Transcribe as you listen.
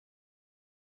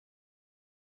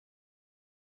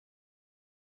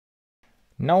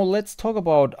Now let's talk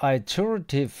about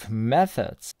iterative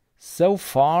methods. So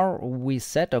far we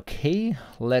said, okay,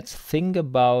 let's think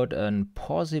about a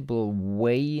possible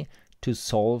way to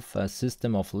solve a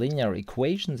system of linear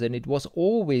equations, and it was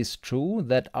always true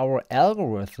that our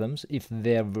algorithms, if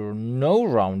there were no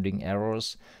rounding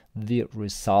errors, the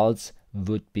results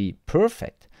would be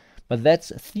perfect. But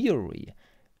that's theory.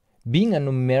 Being a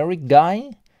numeric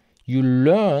guy, you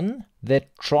learn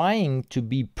that trying to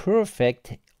be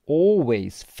perfect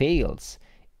always fails.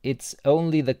 It's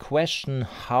only the question,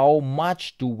 how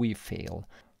much do we fail?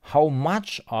 How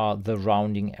much are the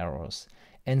rounding errors?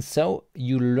 And so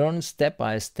you learn step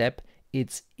by step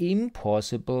it's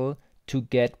impossible to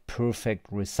get perfect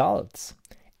results.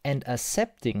 And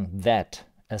accepting that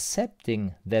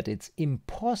it's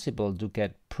impossible to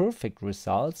get perfect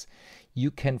results, you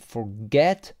can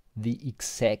forget the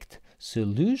exact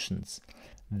solutions.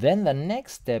 Then the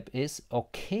next step is,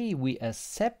 okay, we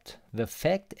accept the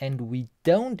fact and we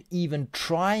don't even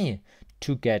try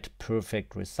to get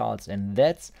perfect results, and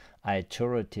that's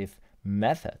iterative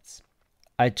methods.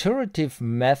 Iterative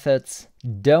methods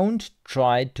don't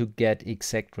try to get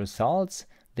exact results,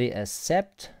 they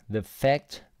accept the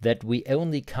fact that we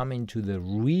only come into the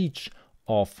reach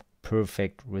of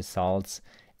perfect results,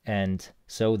 and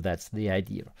so that's the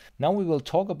idea. Now we will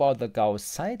talk about the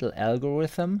Gauss-Seidel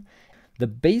algorithm. The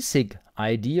basic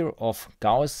idea of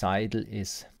Gauss-Seidel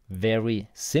is very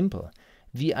simple.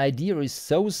 The idea is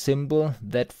so simple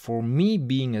that for me,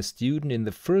 being a student in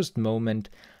the first moment,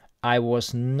 I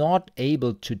was not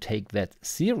able to take that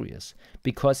serious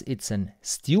because it's a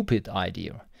stupid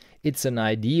idea. It's an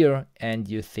idea and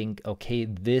you think, okay,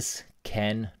 this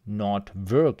cannot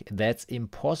work. That's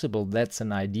impossible. That's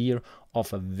an idea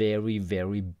of a very,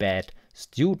 very bad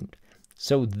student.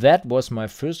 So that was my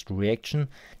first reaction,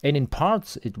 and in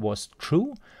parts it was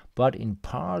true, but in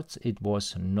parts it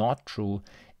was not true,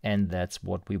 and that's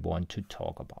what we want to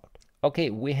talk about. Okay,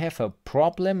 we have a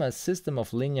problem, a system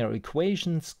of linear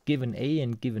equations given A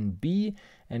and given B,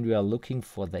 and we are looking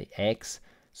for the x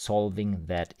solving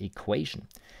that equation.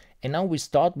 And now we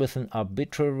start with an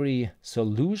arbitrary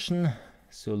solution.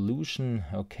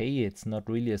 Okay, it's not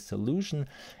really a solution,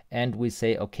 and we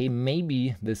say, okay,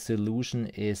 maybe the solution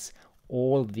is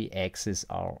all the x's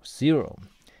are 0.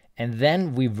 And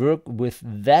then we work with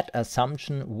that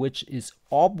assumption, which is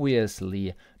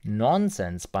obviously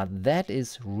nonsense, but that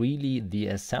is really the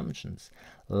assumptions.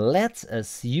 Let's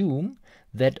assume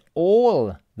that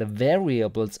all the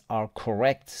variables are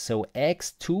correct, so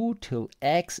x2 till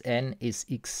xn is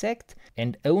exact,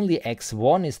 and only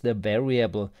x1 is the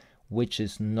variable which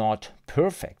is not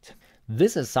perfect.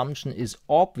 This assumption is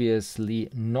obviously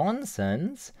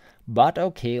nonsense, but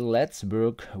okay, let's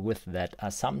work with that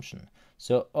assumption.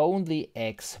 So only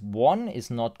x1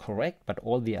 is not correct, but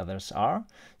all the others are.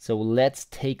 So let's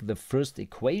take the first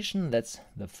equation, that's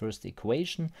the first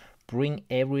equation, bring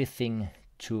everything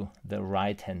to the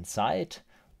right hand side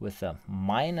with a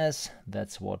minus,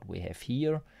 that's what we have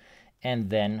here, and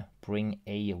then bring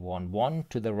a11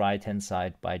 to the right hand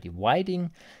side by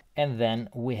dividing, and then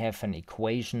we have an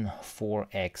equation for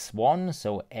x1,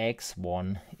 so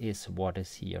x1 is what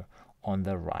is here on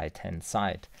the right hand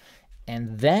side.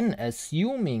 And then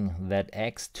assuming that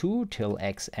x2 till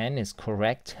xn is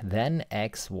correct, then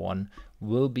x1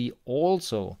 will be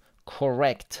also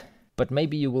correct. But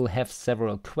maybe you will have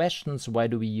several questions. Why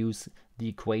do we use the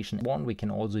equation 1? We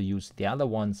can also use the other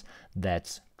ones.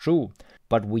 That's true.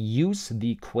 But we use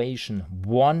the equation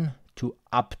 1 to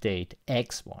update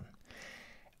x1.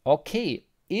 Okay,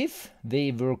 if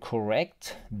they were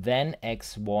correct, then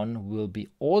x1 will be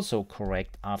also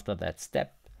correct after that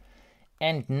step.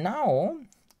 And now,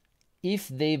 if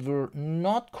they were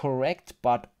not correct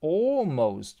but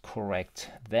almost correct,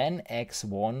 then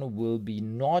x1 will be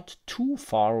not too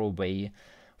far away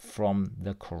from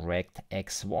the correct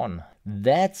x1.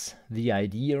 That's the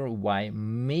idea why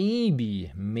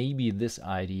maybe this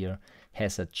idea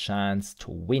has a chance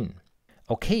to win.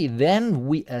 Okay, then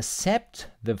we accept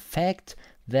the fact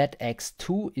that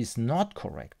x2 is not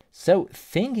correct. So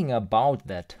thinking about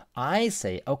that, I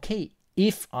say, okay,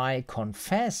 if I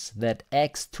confess that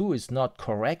x2 is not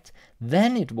correct,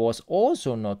 then it was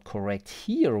also not correct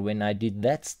here when I did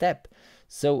that step.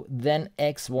 So then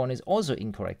x1 is also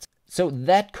incorrect. So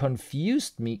that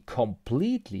confused me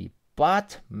completely,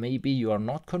 but maybe you are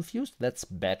not confused, that's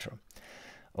better.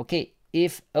 Okay,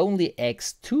 if only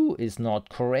x2 is not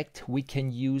correct, we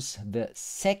can use the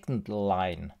second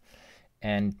line.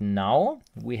 And now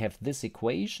we have this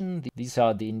equation. These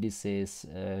are the indices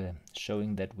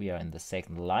showing that we are in the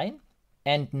second line.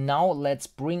 And now let's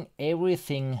bring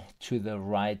everything to the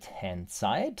right hand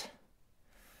side.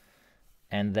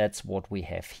 and that's what we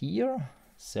have here.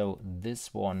 So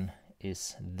this one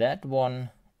is that one,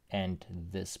 and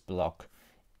this block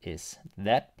is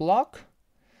that block.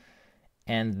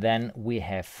 And then we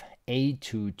have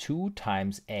A22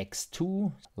 times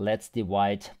x2. Let's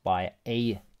divide by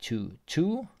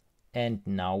A22. And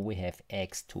now we have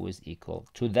x2 is equal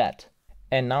to that.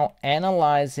 And now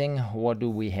analyzing what do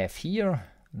we have here,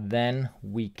 then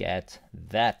we get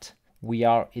that. We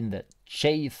are in the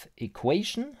jth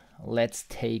equation. Let's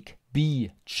take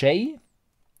bj,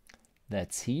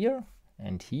 that's here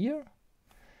and here.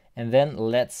 And then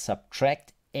let's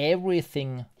subtract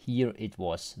everything. Here it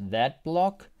was that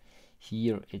block,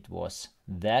 here it was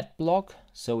that block,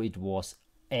 so it was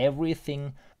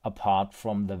everything apart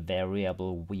from the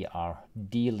variable we are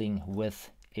dealing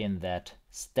with in that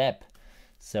step.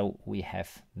 So we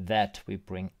have that, we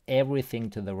bring everything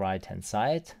to the right hand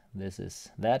side. This is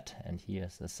that, and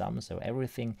here's the sum, so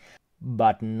everything,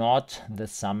 but not the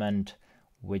summand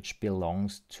which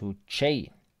belongs to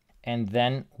j. And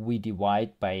then we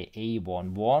divide by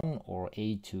A11 or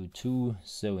A22,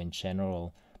 so in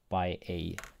general by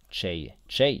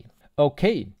AJJ.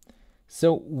 Okay,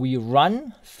 so we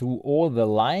run through all the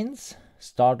lines,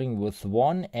 starting with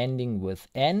 1, ending with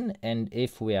n, and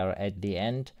if we are at the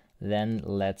end, then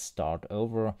let's start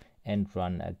over and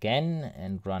run again,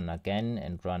 and run again,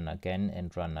 and run again,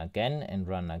 and run again, and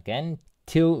run again,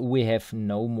 till we have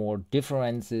no more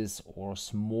differences or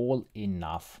small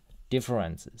enough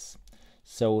differences.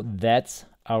 So that's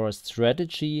our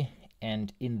strategy,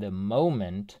 and in the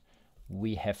moment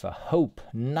we have a hope,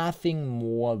 nothing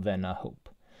more than a hope.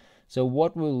 So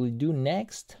what will we do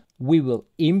next? We will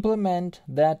implement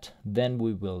that, then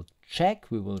we will check,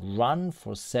 we will run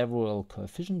for several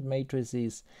coefficient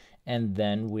matrices, and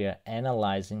then we are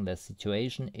analyzing the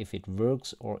situation if it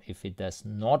works or if it does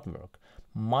not work.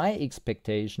 My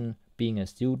expectation being a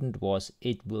student was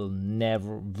it will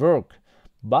never work,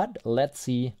 but let's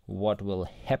see what will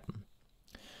happen.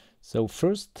 So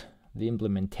first, the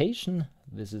implementation.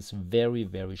 This is very,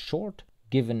 very short.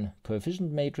 Given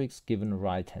coefficient matrix, given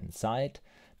right hand side.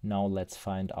 Now let's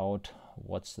find out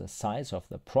what's the size of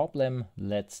the problem.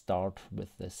 Let's start with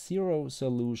the 0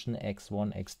 solution.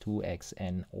 x1, x2,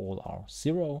 xn all are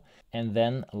 0. And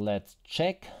then let's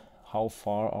check how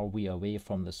far are we away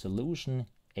from the solution.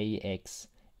 Ax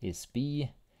is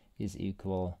b is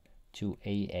equal to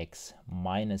ax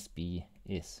minus b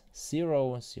is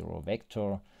 0, 0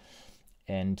 vector.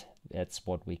 And that's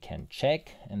what we can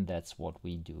check, and that's what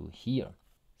we do here.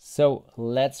 So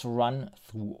let's run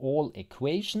through all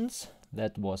equations.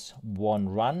 That was one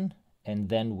run, and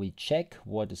then we check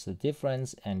what is the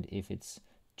difference, and if it's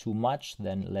too much,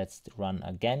 then let's run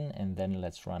again, and then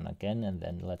let's run again, and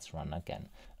then let's run again.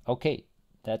 Okay,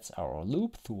 that's our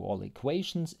loop through all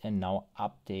equations, and now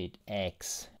update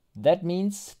x. That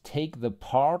means take the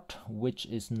part which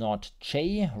is not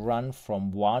j, run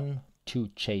from 1 to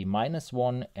j minus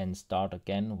 1 and start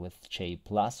again with j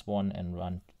plus 1 and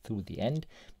run through the end.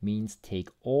 Means take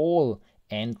all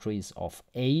entries of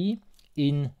a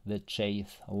in the jth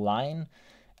line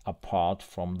apart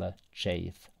from the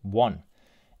jth one.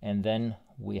 And then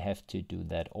we have to do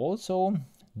that also.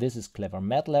 This is clever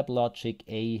MATLAB logic.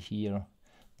 A here,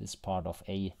 this part of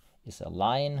a is a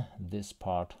line, this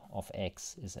part of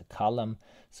x is a column,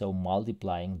 so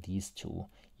multiplying these two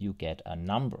you get a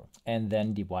number, and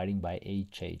then dividing by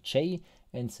ajj,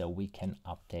 and so we can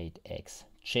update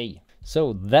xj.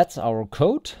 So that's our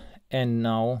code, and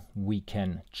now we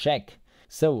can check.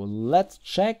 So let's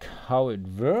check how it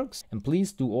works, and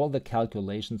please do all the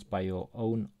calculations by your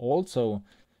own also,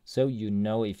 so you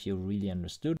know if you really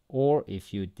understood or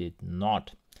if you did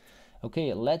not.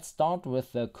 Okay, let's start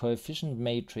with the coefficient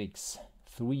matrix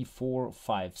 3, 4,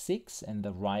 5, 6 and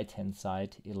the right hand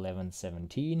side 11,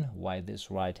 17. Why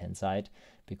this right hand side?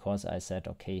 Because I said,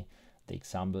 okay, the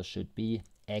example should be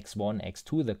x1,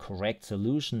 x2. The correct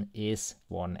solution is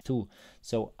 1, 2.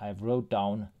 So I wrote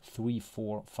down 3,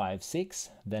 4, 5, 6.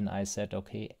 Then I said,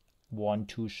 okay, 1,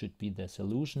 2 should be the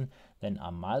solution. Then I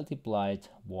multiplied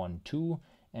 1, 2,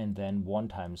 and then 1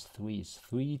 times 3 is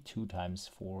 3, 2 times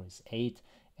 4 is 8.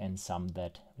 And sum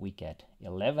that we get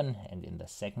 11, and in the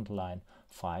second line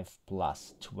 5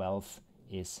 plus 12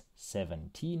 is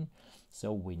 17.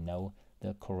 So we know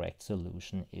the correct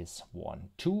solution is 1,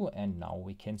 2, and now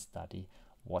we can study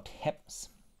what happens.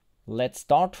 Let's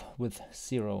start with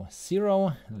 0,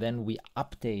 0, then we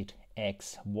update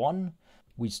x1.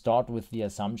 We start with the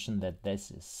assumption that this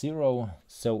is 0,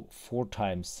 so 4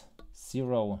 times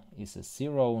 0 is a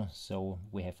 0, so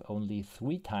we have only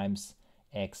 3 times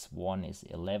x1 is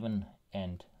 11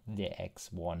 and the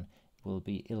x1 will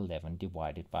be 11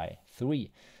 divided by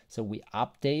 3. So we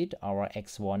update our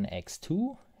x1,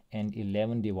 x2, and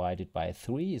 11 divided by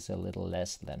 3 is a little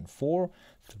less than 4,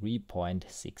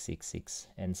 3.666,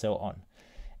 and so on.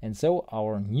 And so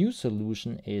our new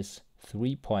solution is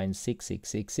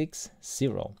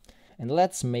 3.66660. And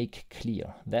let's make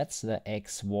clear, that's the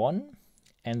x1,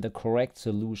 and the correct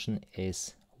solution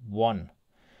is 1.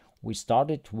 We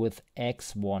started with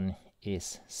x1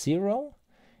 is 0,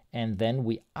 and then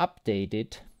we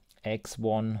updated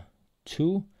x1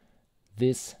 to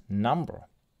this number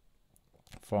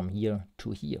from here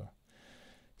to here.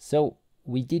 So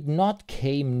we did not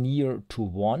came near to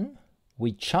 1,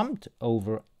 we jumped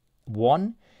over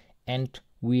 1, and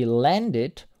we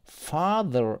landed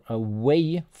farther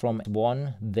away from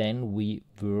 1 than we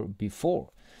were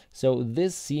before. So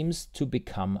this seems to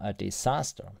become a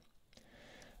disaster.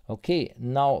 Okay,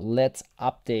 now let's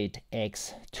update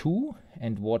x2,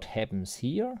 and what happens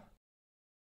here?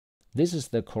 This is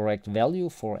the correct value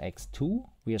for x2.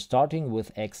 We are starting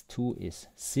with x2 is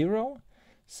 0.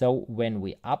 So when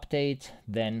we update,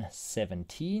 then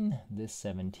 17, this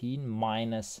 17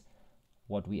 minus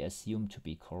what we assume to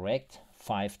be correct,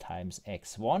 5 times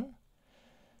x1,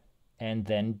 and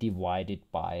then divided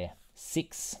by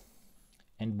 6.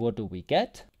 And what do we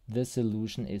get? The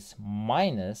solution is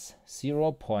minus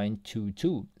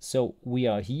 0.22. So we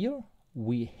are here,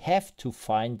 we have to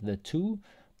find the 2,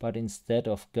 but instead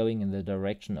of going in the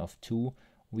direction of 2,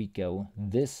 we go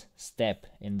this step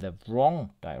in the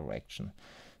wrong direction.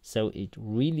 So it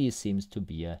really seems to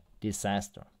be a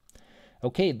disaster.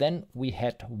 Okay, then we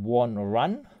had one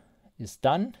run is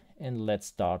done, and let's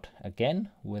start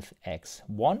again with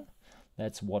x1.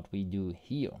 That's what we do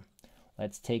here.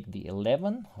 Let's take the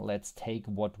 11, let's take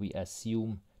what we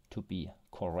assume to be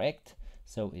correct.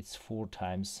 So it's 4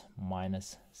 times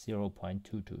minus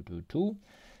 0.2222,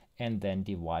 and then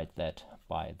divide that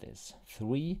by this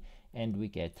 3, and we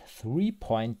get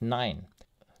 3.9.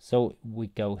 So we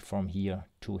go from here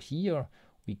to here,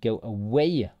 we go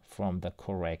away from the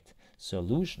correct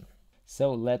solution.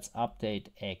 So let's update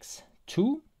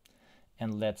x2,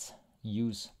 and let's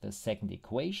use the second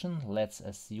equation. Let's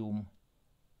assume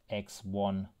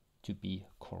x1 to be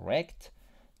correct,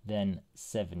 then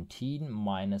 17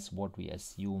 minus what we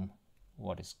assume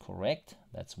what is correct,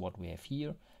 that's what we have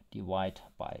here, divide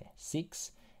by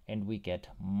 6, and we get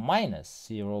minus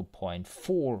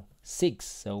 0.46.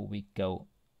 So we go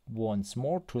once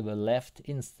more to the left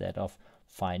instead of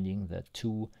finding the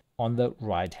 2 on the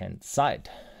right hand side.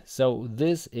 So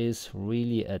this is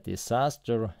really a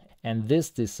disaster, and this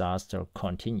disaster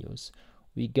continues.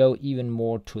 We go even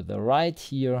more to the right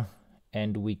here,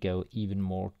 and we go even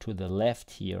more to the left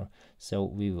here. So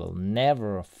we will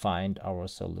never find our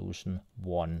solution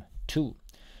 1, 2.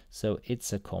 So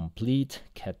it's a complete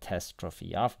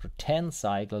catastrophe. After 10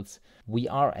 cycles, we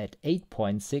are at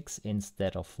 8.6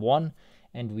 instead of 1,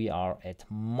 and we are at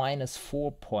minus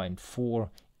 4.4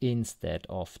 instead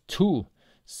of 2.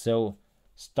 So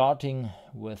starting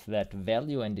with that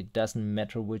value, and it doesn't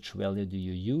matter which value do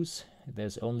you use,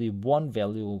 there's only one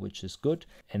value which is good,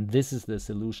 and this is the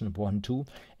solution 1, 2.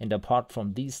 And apart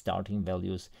from these starting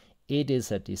values, it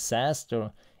is a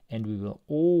disaster, and we will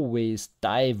always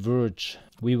diverge.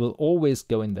 We will always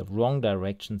go in the wrong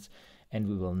directions, and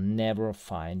we will never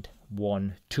find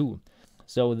 1, 2.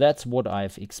 So that's what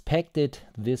I've expected.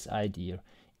 This idea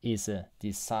is a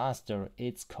disaster.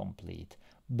 It's complete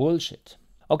bullshit.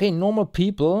 Okay, normal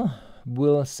people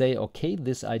will say, okay,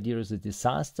 this idea is a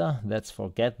disaster, let's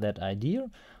forget that idea.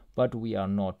 But we are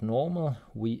not normal.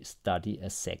 We study a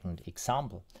second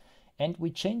example. And we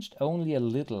changed only a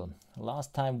little.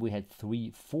 Last time we had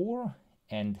 3, 4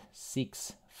 and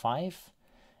 6, 5.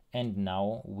 And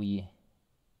now we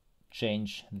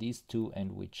change these two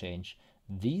and we change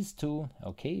these two.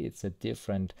 Okay, it's a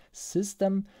different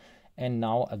system. And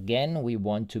now again, we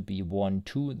want to be 1,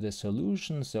 2 the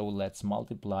solution. So let's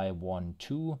multiply 1,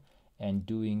 2. And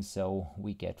doing so,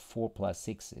 we get 4 plus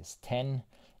 6 is 10.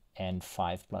 And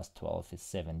 5 plus 12 is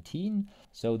 17.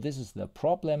 So this is the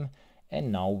problem.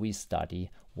 And now we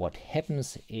study what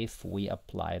happens if we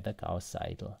apply the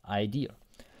Gauss-Seidel idea.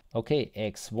 Okay,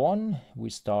 x1, we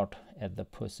start at the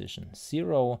position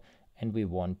 0, and we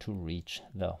want to reach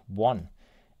the 1.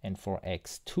 And for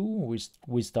x2,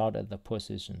 we start at the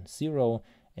position 0,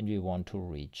 and we want to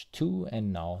reach 2.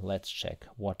 And now let's check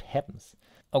what happens.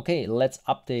 Okay, let's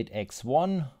update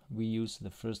x1. We use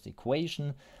the first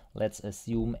equation. Let's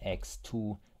assume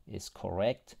x2 is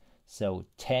correct. So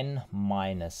 10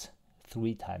 minus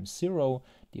 3 times 0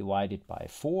 divided by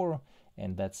 4,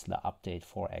 and that's the update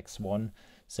for x1.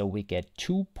 So we get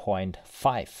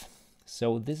 2.5.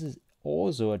 So this is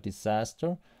also a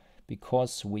disaster,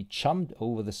 because we jumped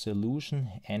over the solution,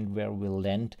 and where we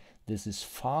land, this is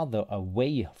farther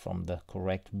away from the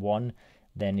correct one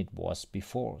than it was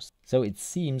before. So it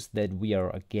seems that we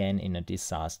are again in a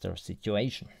disaster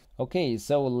situation. Okay,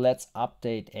 so let's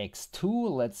update x2.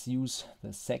 Let's use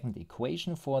the second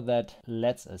equation for that.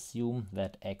 Let's assume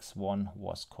that x1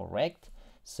 was correct.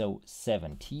 So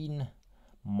 17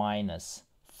 minus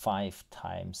 5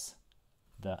 times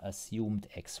the assumed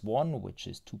x1, which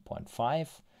is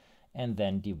 2.5, and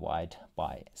then divide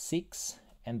by 6,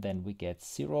 and then we get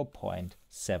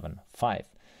 0.75.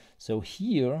 So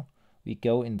here we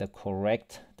go in the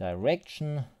correct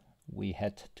direction. We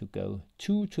had to go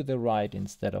 2 to the right.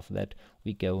 Instead of that,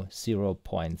 we go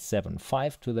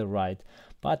 0.75 to the right,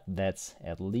 but that's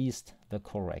at least the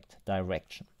correct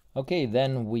direction. Okay,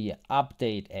 then we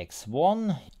update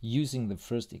x1 using the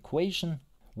first equation.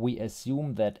 We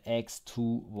assume that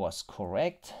x2 was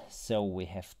correct, so we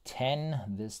have 10,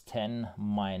 this 10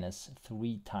 minus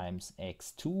 3 times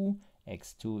x2.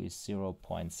 x2 is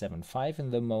 0.75 in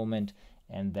the moment,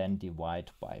 and then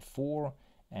divide by 4,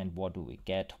 and what do we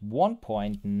get?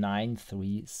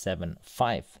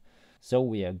 1.9375. So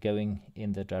we are going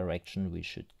in the direction we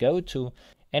should go to,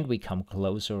 and we come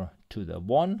closer to the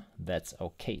 1. That's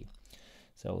okay.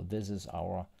 So this is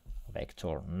our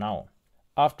vector now.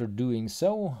 After doing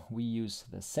so, we use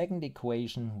the second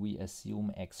equation. We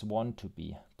assume x1 to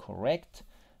be correct.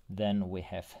 Then we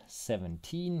have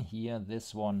 17 here,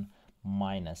 this one,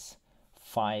 minus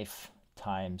 5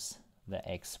 times the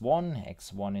x1.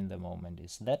 x1 in the moment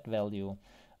is that value.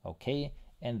 Okay,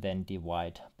 and then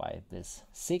divide by this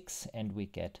 6, and we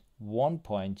get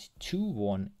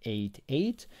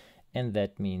 1.2188. And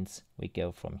that means we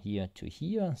go from here to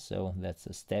here, so that's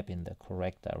a step in the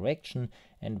correct direction,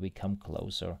 and we come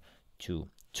closer to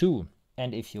 2.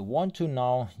 And if you want to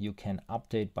now, you can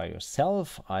update by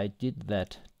yourself. I did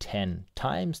that 10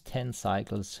 times, 10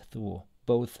 cycles through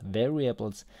both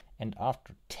variables, and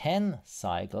after 10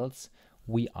 cycles,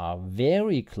 we are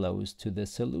very close to the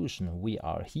solution. We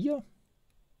are here,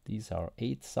 these are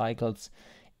 8 cycles,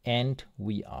 and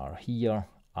we are here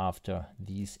after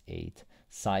these 8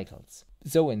 cycles.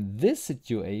 So in this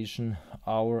situation,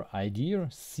 our idea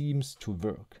seems to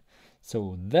work.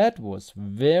 So that was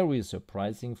very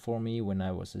surprising for me when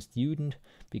I was a student,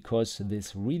 because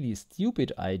this really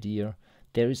stupid idea,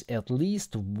 there is at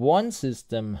least one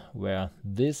system where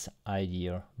this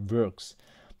idea works.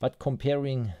 But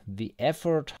comparing the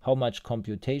effort, how much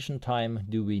computation time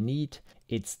do we need,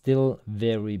 it's still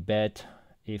very bad.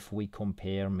 If we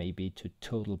compare maybe to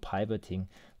total pivoting,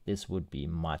 this would be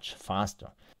much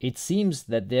faster. It seems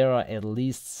that there are at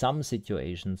least some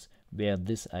situations where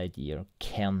this idea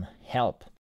can help.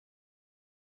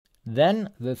 Then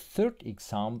the third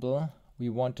example we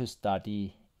want to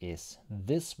study is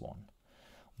this one.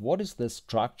 What is the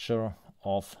structure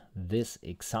of this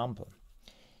example?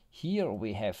 Here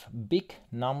we have big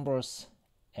numbers,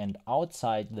 and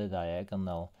outside the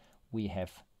diagonal we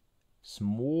have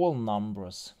small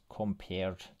numbers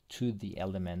compared to the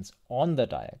elements on the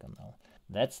diagonal.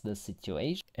 That's the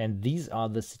situation, and these are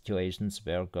the situations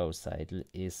where Gauss-Seidel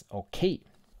is okay.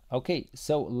 Okay,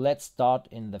 so let's start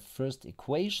in the first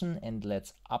equation, and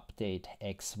let's update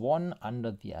x1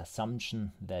 under the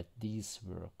assumption that these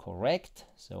were correct.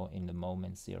 So in the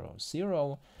moment 0,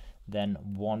 0, then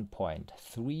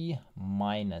 1.3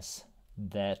 minus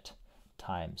that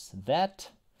times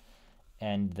that,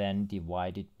 and then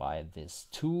divided by this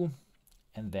 2,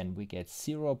 and then we get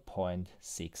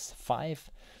 0.65.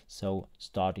 So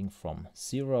starting from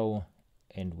 0,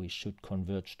 and we should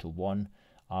converge to 1.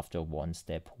 After one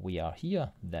step we are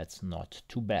here. That's not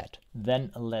too bad.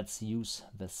 Then let's use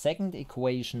the second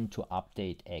equation to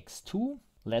update x2.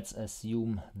 Let's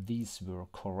assume these were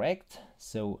correct.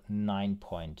 So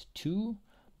 9.2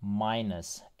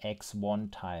 minus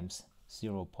x1 times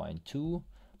 0.2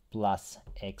 plus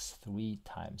x3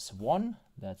 times 1.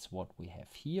 That's what we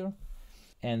have here.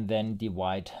 And then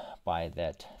divide by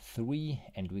that 3,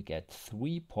 and we get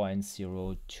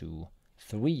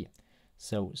 3.023.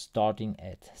 So starting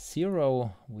at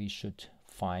 0, we should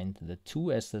find the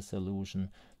 2 as the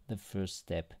solution. The first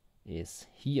step is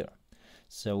here.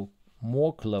 So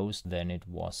more close than it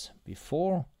was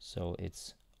before, so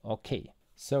it's okay.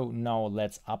 So now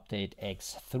let's update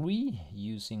x3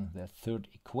 using the third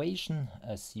equation,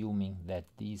 assuming that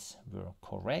these were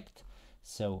correct.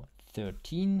 So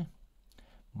 13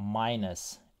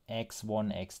 minus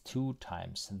x1, x2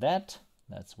 times that,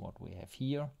 that's what we have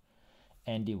here,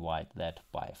 and divide that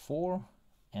by 4,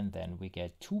 and then we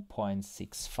get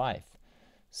 2.65.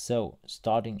 So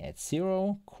starting at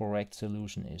 0, correct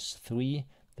solution is 3,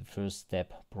 The first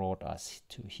step brought us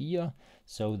to here,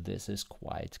 so this is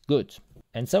quite good.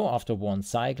 And so after one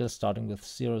cycle, starting with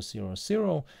 0, 0,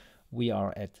 0, we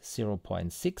are at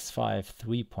 0.65,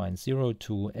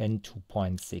 3.02, and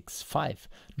 2.65.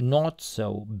 Not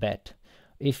so bad.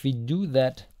 If we do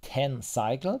that 10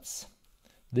 cycles,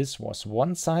 this was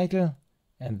one cycle,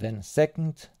 and then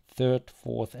second, third,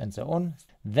 fourth, and so on,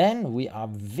 then we are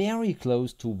very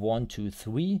close to 1, 2,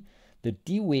 3. The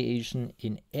deviation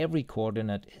in every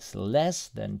coordinate is less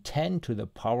than 10 to the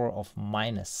power of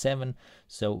 -7.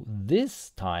 So this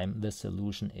time the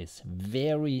solution is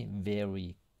very,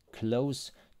 very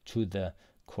close to the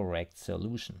correct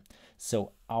solution.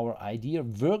 So our idea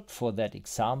worked for that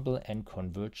example, and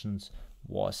convergence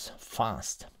was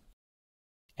fast.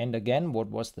 And again, what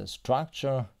was the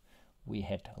structure? We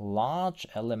had large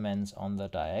elements on the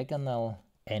diagonal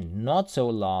and not so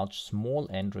large small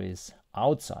entries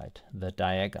outside the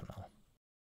diagonal.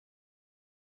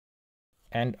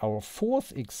 And our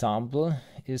fourth example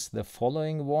is the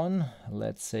following one.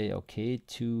 Let's say, okay,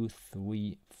 2,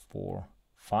 3, 4,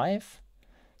 5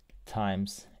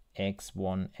 times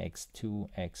x1, x2,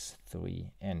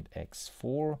 x3, and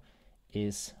x4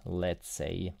 is, let's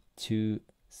say, 2,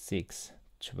 6,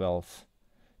 12,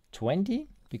 20.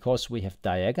 Because we have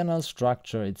diagonal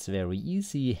structure, it's very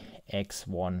easy.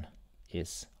 x1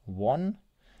 is 1,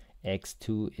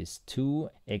 x2 is 2,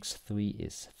 x3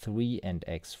 is 3, and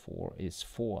x4 is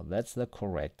 4. That's the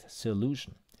correct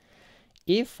solution.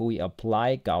 If we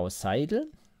apply Gauss-Seidel,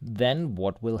 then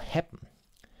what will happen?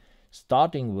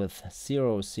 Starting with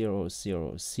 0, 0,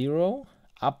 0, 0,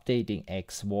 updating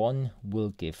x1 will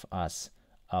give us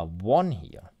a 1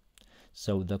 here.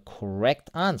 So the correct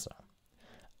answer,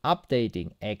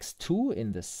 updating x2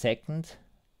 in the second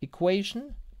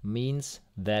equation, means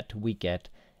that we get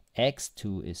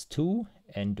x2 is 2,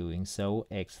 and doing so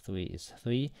x3 is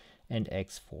 3, and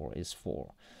x4 is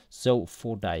 4. So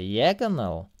for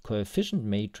diagonal coefficient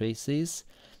matrices,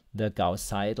 the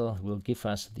Gauss-Seidel will give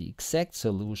us the exact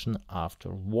solution after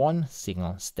one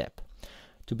single step.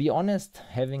 To be honest,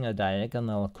 having a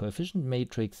diagonal coefficient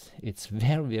matrix, it's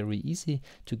very, very easy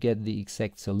to get the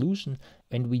exact solution,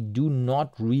 and we do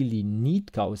not really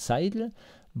need Gauss-Seidel,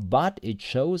 but it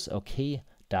shows, okay,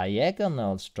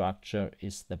 diagonal structure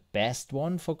is the best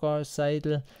one for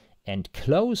Gauss-Seidel, and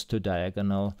close to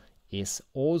diagonal is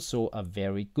also a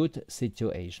very good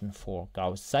situation for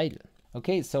Gauss-Seidel.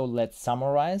 Okay, so let's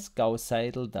summarize.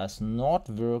 Gauss-Seidel does not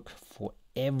work for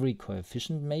every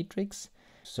coefficient matrix,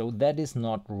 so that is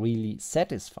not really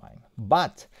satisfying.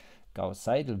 But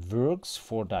Gauss-Seidel works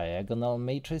for diagonal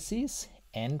matrices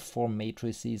and for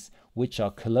matrices which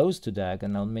are close to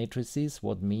diagonal matrices,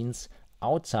 what means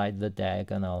outside the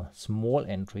diagonal small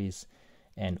entries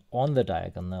and on the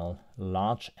diagonal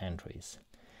large entries.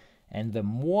 And the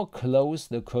more close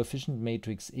the coefficient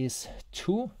matrix is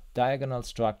to diagonal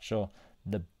structure,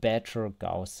 the better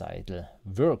Gauss-Seidel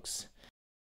works.